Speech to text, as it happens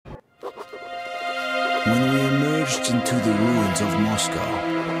When we emerged into the ruins of Moscow,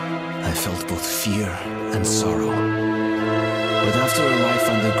 I felt both fear and sorrow. But after a life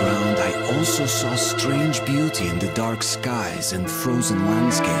underground, I also saw strange beauty in the dark skies and frozen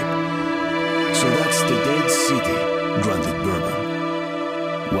landscape. So that's the dead city, grunted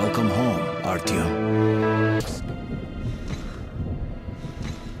Bourbon. Welcome home, Artyom.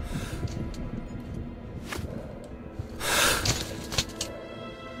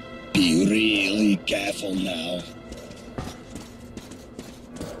 Be really careful now.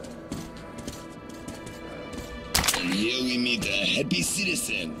 And here we meet a happy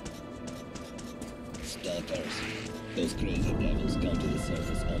citizen. Stalkers. Those crazy devils come to the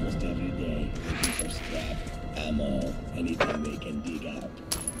surface almost every day, looking for scrap, ammo, anything they can dig up.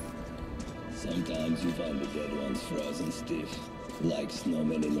 Sometimes you find the dead ones frozen stiff, like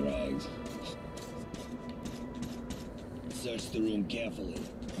snowmen in rags. Search the room carefully.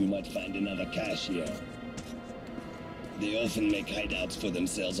 We might find another cache here. They often make hideouts for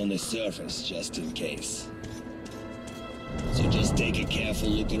themselves on the surface, just in case. So just take a careful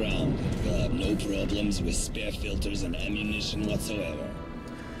look around. You'll have no problems with spare filters and ammunition whatsoever.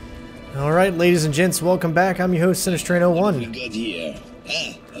 Alright, ladies and gents, welcome back. I'm your host, CenterStrain01. We got here.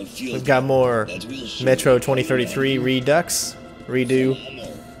 We've got more Metro 2033 Redux, Redo,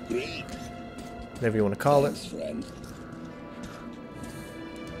 whatever you want to call it.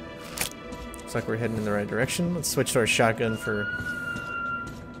 Looks like we're heading in the right direction. Let's switch to our shotgun for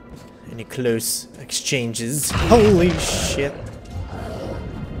any close exchanges. Holy shit.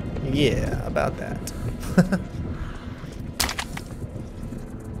 Yeah, about that.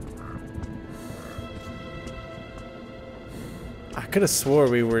 I could have swore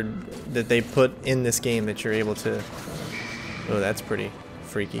that they put in this game that you're able to... Oh, that's pretty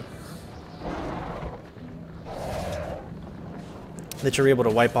freaky. That you're able to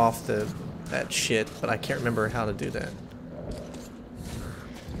wipe off that shit, but I can't remember how to do that.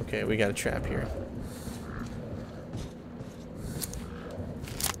 Okay, we got a trap here.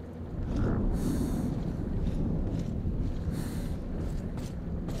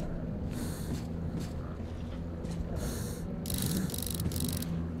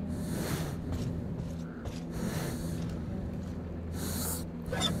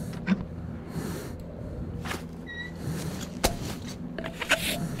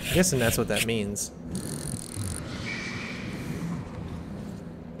 I'm guessing that's what that means.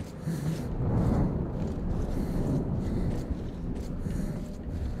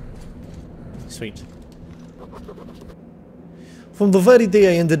 Sweet. From the very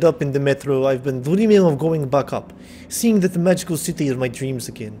day I ended up in the metro, I've been dreaming of going back up, seeing that the magical city of my dreams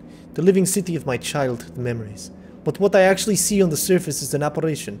again, the living city of my childhood memories. But what I actually see on the surface is an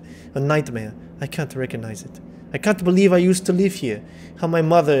apparition, a nightmare. I can't recognize it. I can't believe I used to live here, how my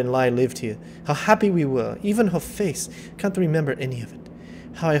mother and I lived here, how happy we were, even her face, can't remember any of it.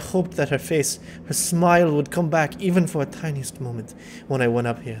 How I hoped that her face, her smile would come back even for a tiniest moment when I went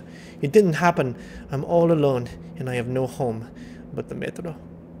up here. It didn't happen. I'm all alone and I have no home but the metro.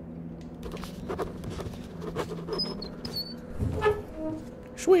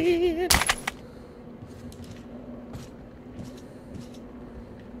 Sweet!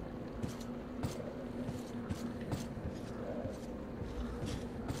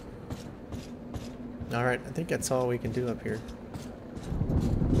 Alright, I think that's all we can do up here.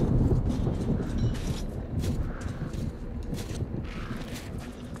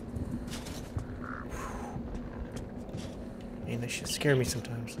 Man, this shit scare me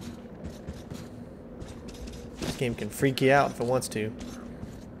sometimes. This game can freak you out if it wants to.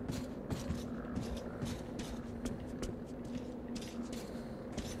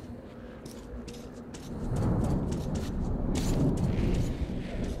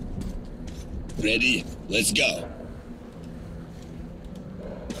 Ready? Let's go.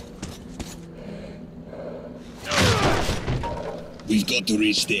 We've got to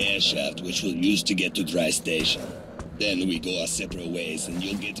reach the air shaft, which we'll use to get to Dry Station. Then we go our separate ways, and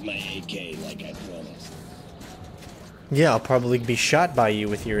you'll get my AK like I promised. Yeah, I'll probably be shot by you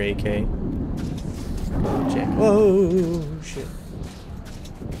with your AK. Check. Whoa, shit.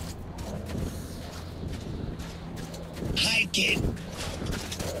 Hi, kid.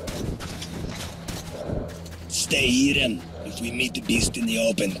 Stay hidden. If we meet the beast in the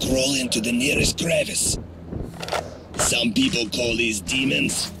open, crawl into the nearest crevice. Some people call these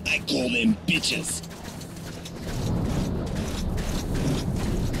demons. I call them bitches.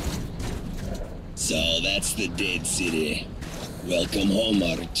 So that's the dead city. Welcome home,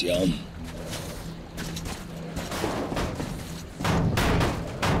 Artyom.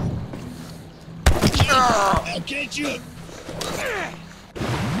 I'll get you.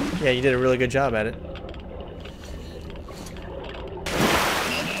 Yeah, you did a really good job at it.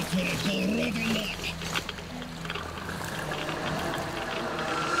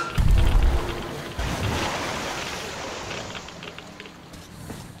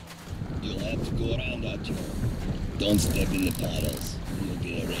 go around out here. Don't step in the puddles. You'll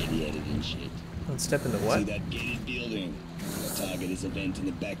get irradiated and shit. Don't step in the See what? that gated building? The target is a vent in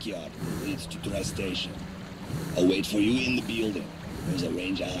the backyard that leads to the station. I'll wait for you in the building. There's a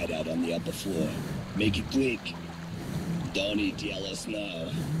ranger hideout on the upper floor. Make it quick. Don't eat yellow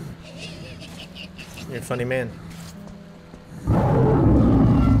snow. You're a funny man.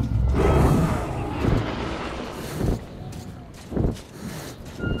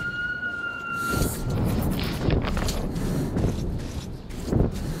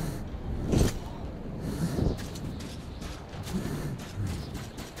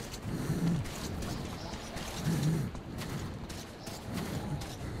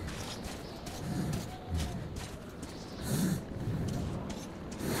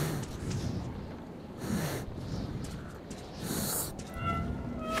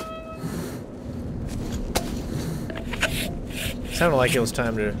 Sounded like it was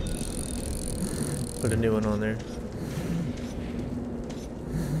time to put a new one on there.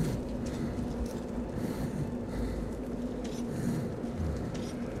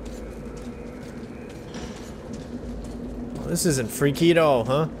 Well, this isn't freaky at all,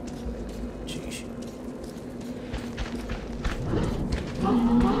 huh? Jeez.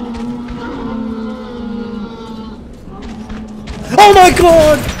 Oh my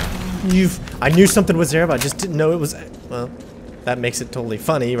god! I knew something was there, but I just didn't know it was. Well, that makes it totally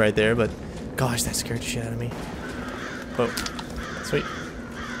funny right there, but gosh, that scared the shit out of me. Whoa. Sweet.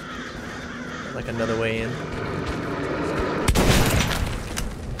 Like another way in.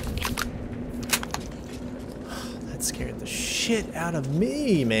 That scared the shit out of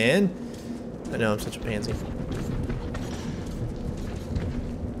me, man. I know, I'm such a pansy.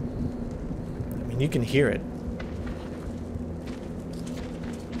 I mean, you can hear it.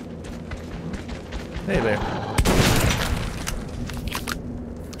 Hey there.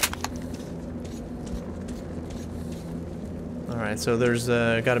 Alright, so there's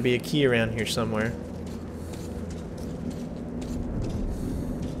got to be a key around here somewhere.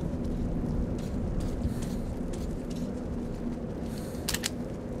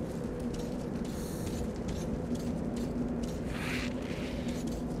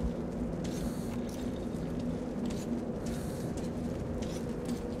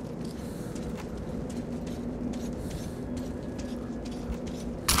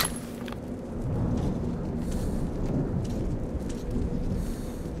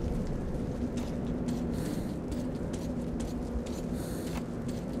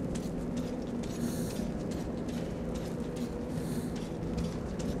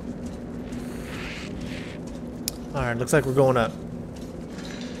 Alright, looks like we're going up.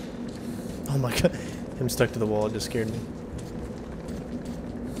 Oh my god. Him stuck to the wall, it just scared me.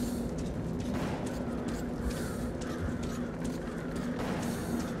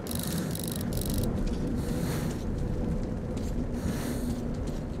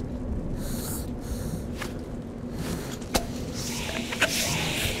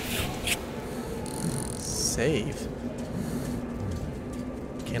 Save?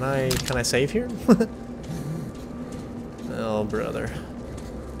 Can I save here? Oh, brother.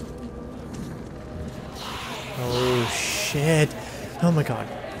 Oh, shit. Oh, my God.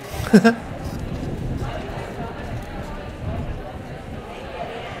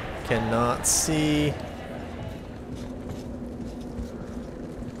 Cannot see.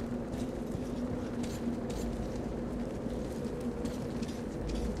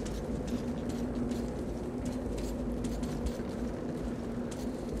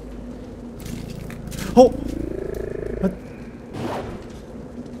 Oh!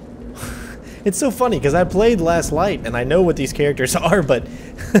 It's so funny because I played Last Light and I know what these characters are, but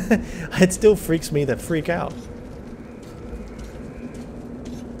it still freaks me the freak out.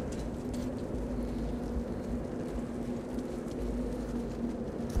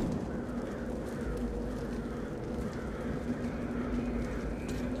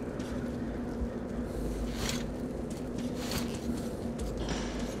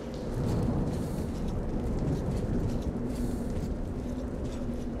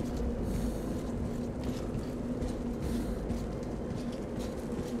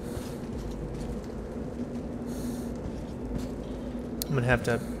 I'm gonna have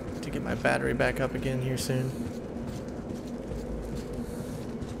to get my battery back up again here soon.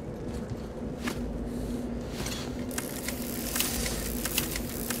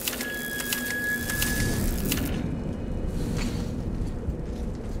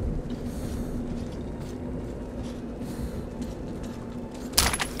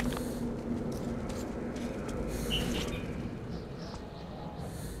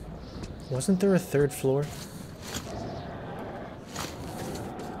 Wasn't there a third floor?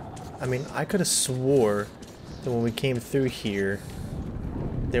 I mean, I could have swore that when we came through here,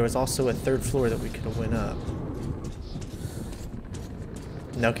 there was also a third floor that we could have went up.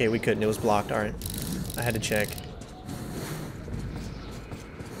 Okay, we couldn't. It was blocked. Alright. I had to check.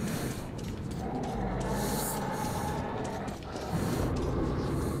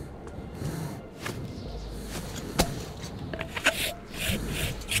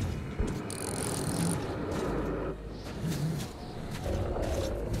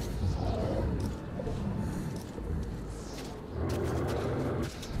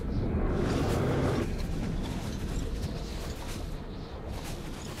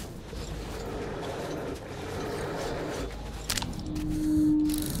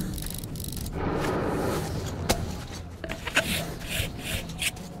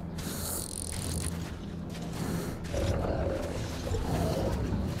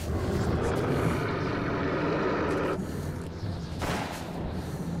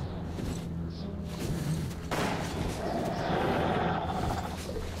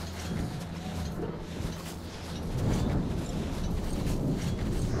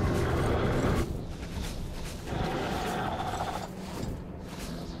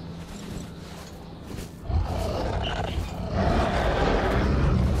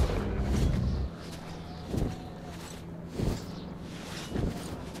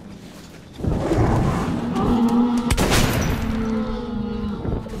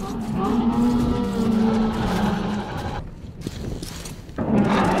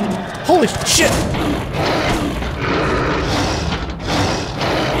 Holy shit!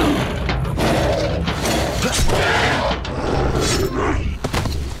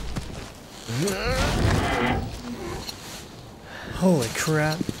 Holy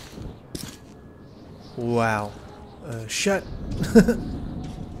crap. Wow. Shut.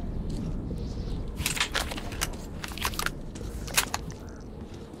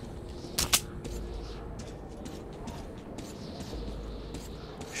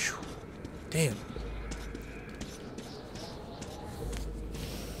 Damn.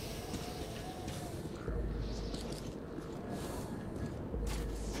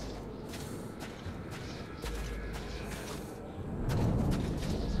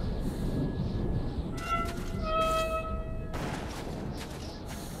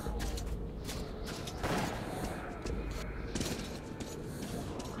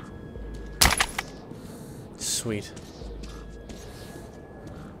 Sweet.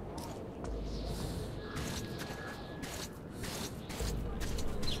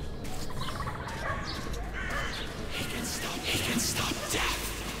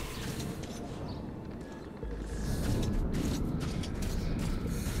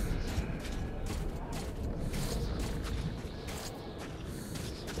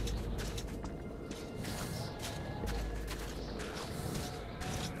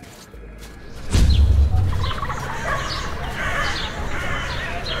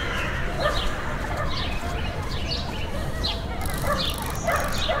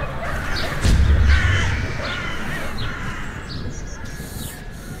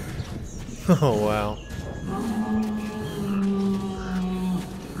 Oh, wow.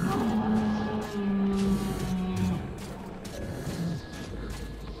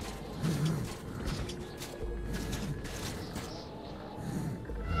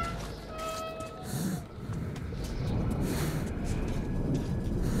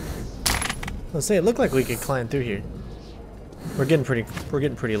 Let's say it looked like we could climb through here. We're getting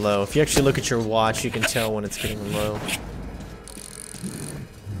pretty low. If you actually look at your watch, you can tell when it's getting low.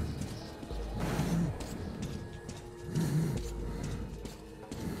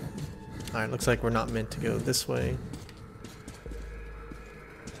 Alright, looks like we're not meant to go this way.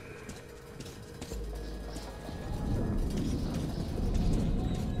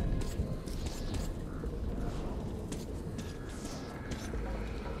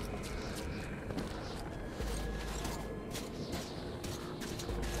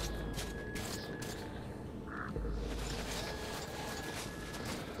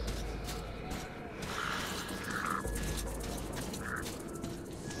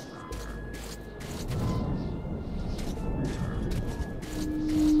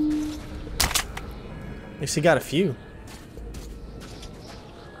 At least he got a few.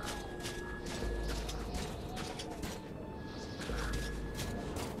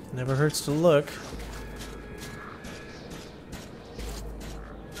 Never hurts to look.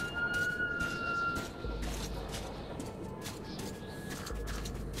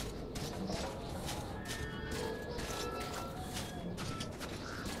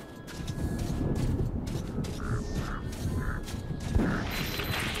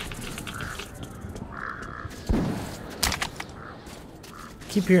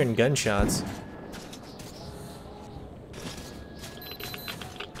 Keep hearing gunshots.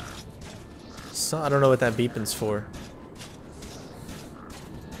 So I don't know what that beeping's for.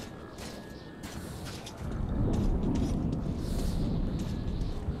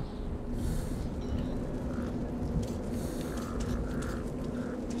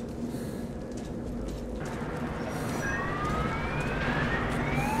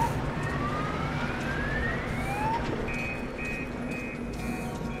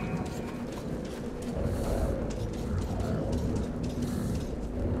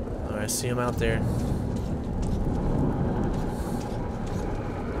 I see him out there.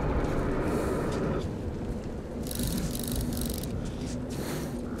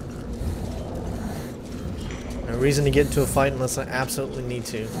 No reason to get into a fight unless I absolutely need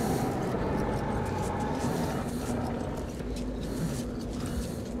to.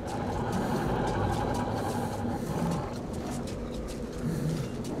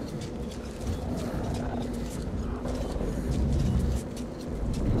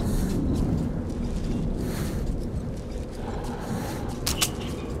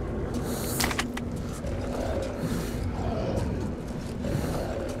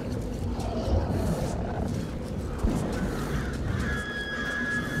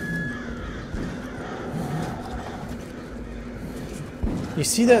 You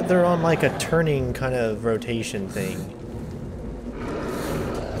see that they're on like a turning kind of rotation thing.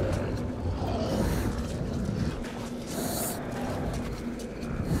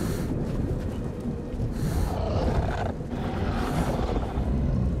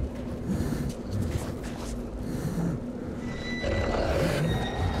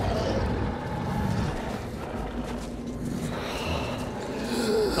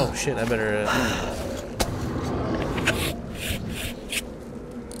 Oh shit, I better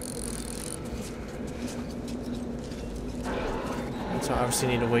So obviously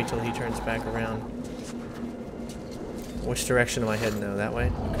need to wait till he turns back around. Which direction am I heading though? That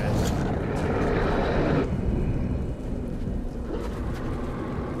way? Okay.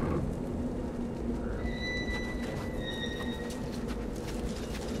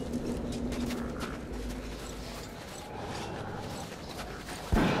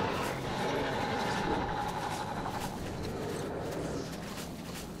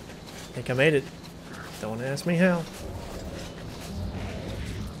 I think I made it. Don't ask me how.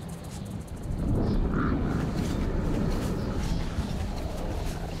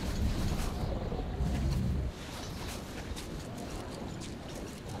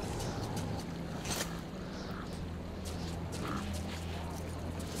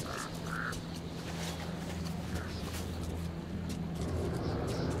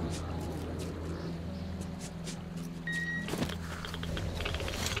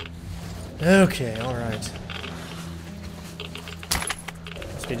 Okay, alright.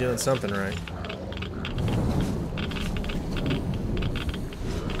 Must be doing something right.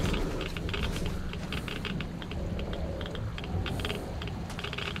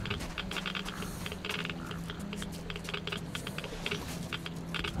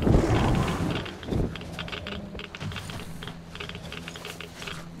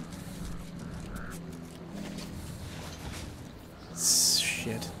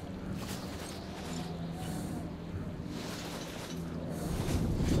 Shit.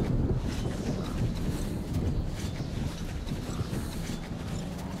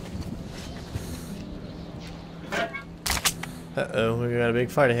 Uh-oh, we got a big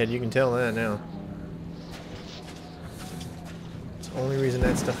fight ahead, you can tell that now. It's the only reason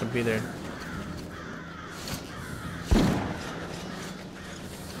that stuff would be there.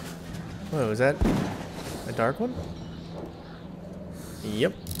 Whoa, is that a dark one?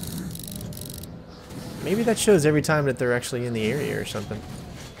 Yep. Maybe that shows every time that they're actually in the area or something.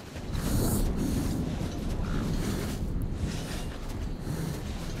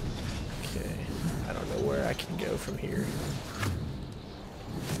 Okay, I don't know where I can go from here.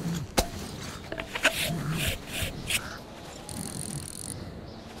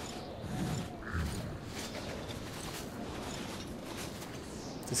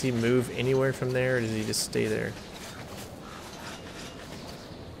 Does he move anywhere from there, or does he just stay there?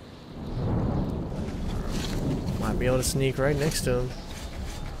 Might be able to sneak right next to him.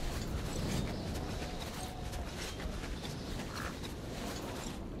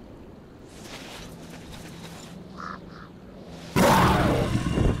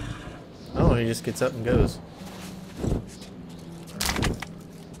 Oh, he just gets up and goes.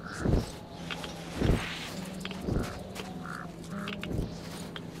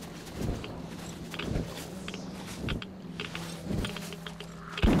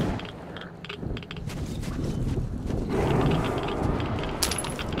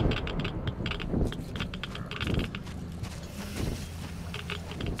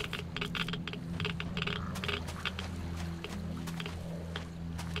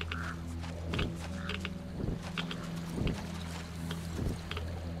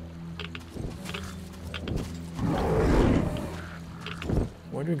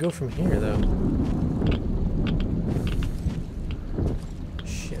 Where do we go from here, though?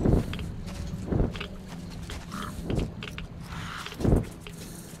 Shit.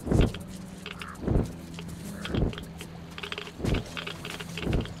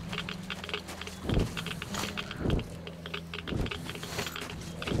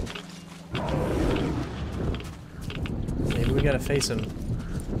 Maybe we gotta face him.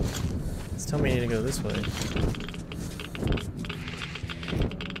 Let's tell me I need to go this way.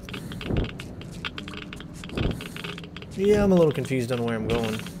 Yeah, I'm a little confused on where I'm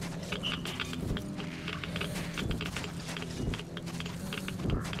going.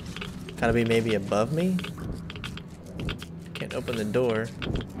 Gotta be maybe above me? Can't open the door.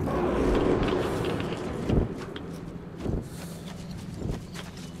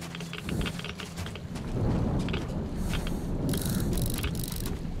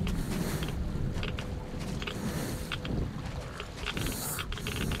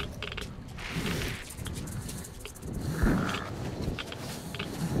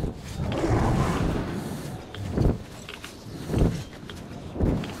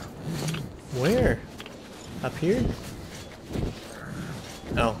 Where? Up here?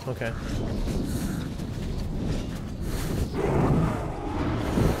 Oh, okay.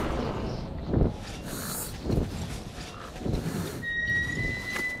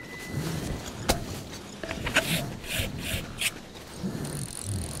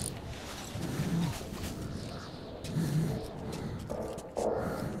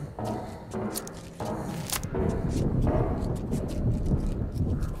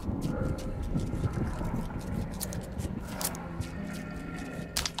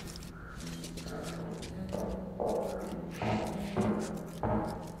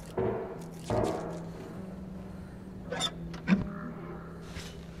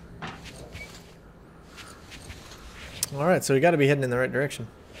 Alright, so we gotta be heading in the right direction.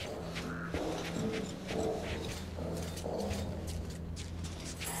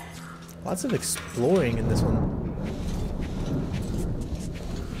 Lots of exploring in this one.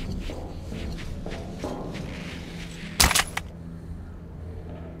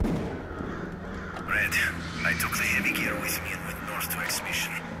 Red, I took the heavy gear with me and went north to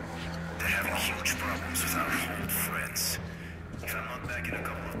Exmission. They're having huge problems with our old friends. If I'm not back in a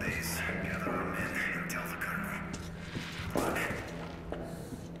couple of days, gather our men and tell the colonel. Look.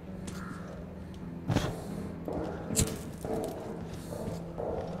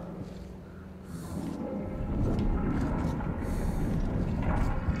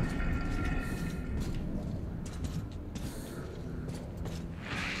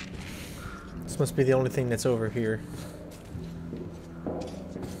 This must be the only thing that's over here.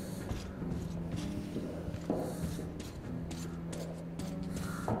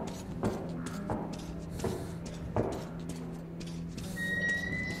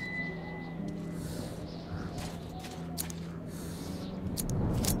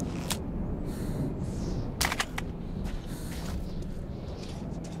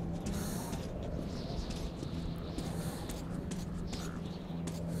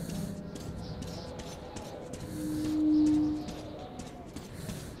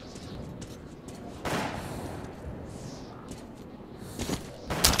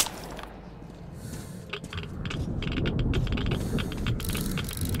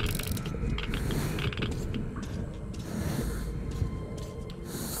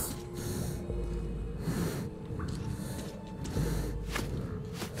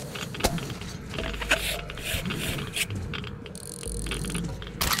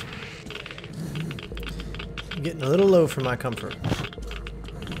 Getting a little low for my comfort.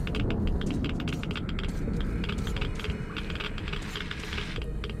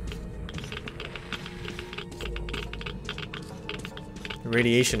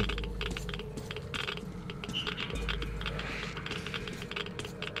 Radiation.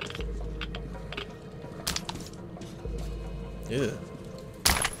 Ew.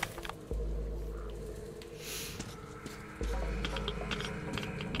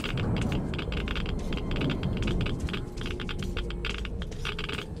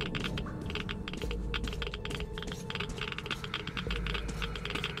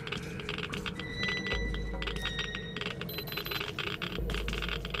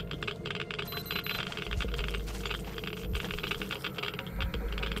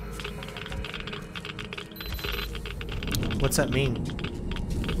 What's that mean?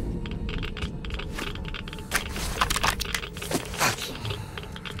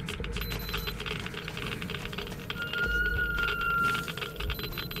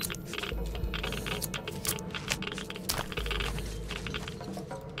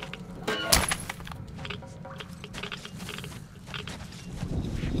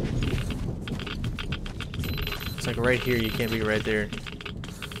 Like right here, you can't be right there.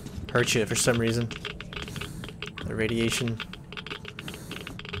 Hurt you for some reason. The radiation.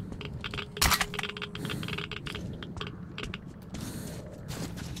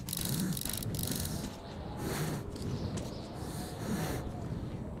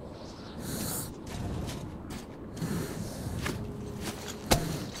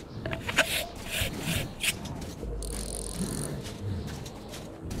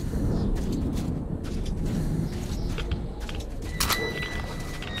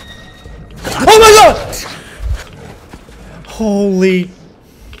 Oh my god! Holy...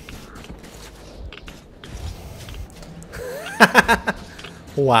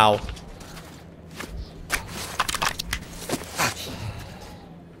 Wow.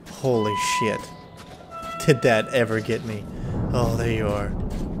 Holy shit. Did that ever get me? Oh, there you are.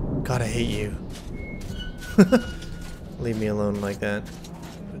 God, I hate you. Leave me alone like that.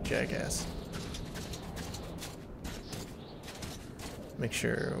 What a jackass. Make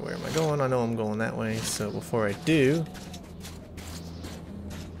sure, where am I going? I know I'm going that way, so before I do...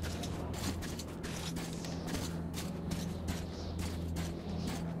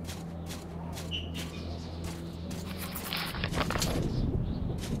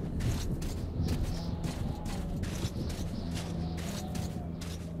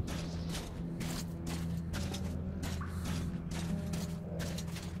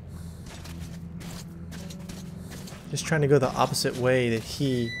 Just trying to go the opposite way that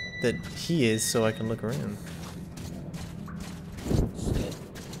he is, so I can look around.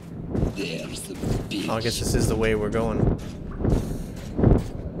 There's the beach. Oh, I guess this is the way we're going.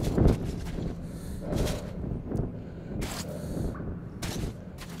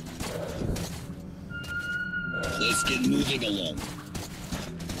 Let's get moving along.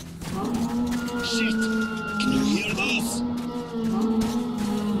 Shit! Can you hear this?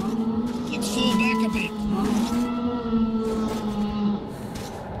 Let's fall back a bit.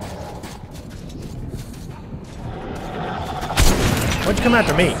 Why'd you come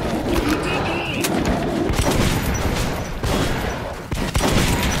after me?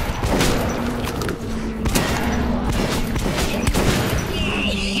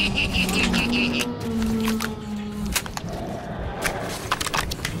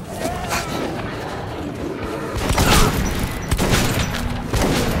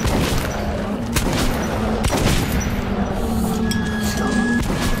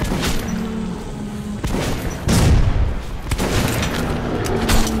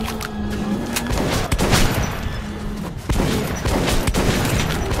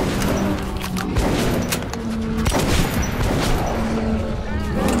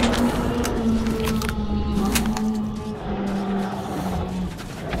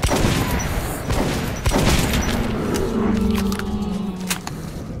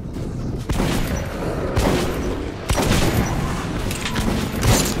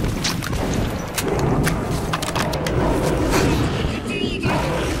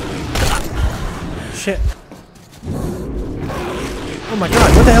 Shit. Oh my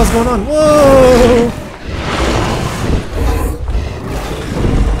god, what the hell's going on? Whoa!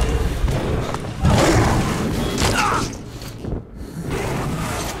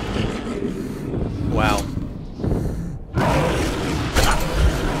 Wow.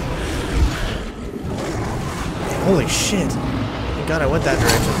 Holy shit. Thank god I went that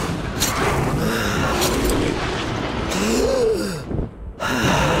direction.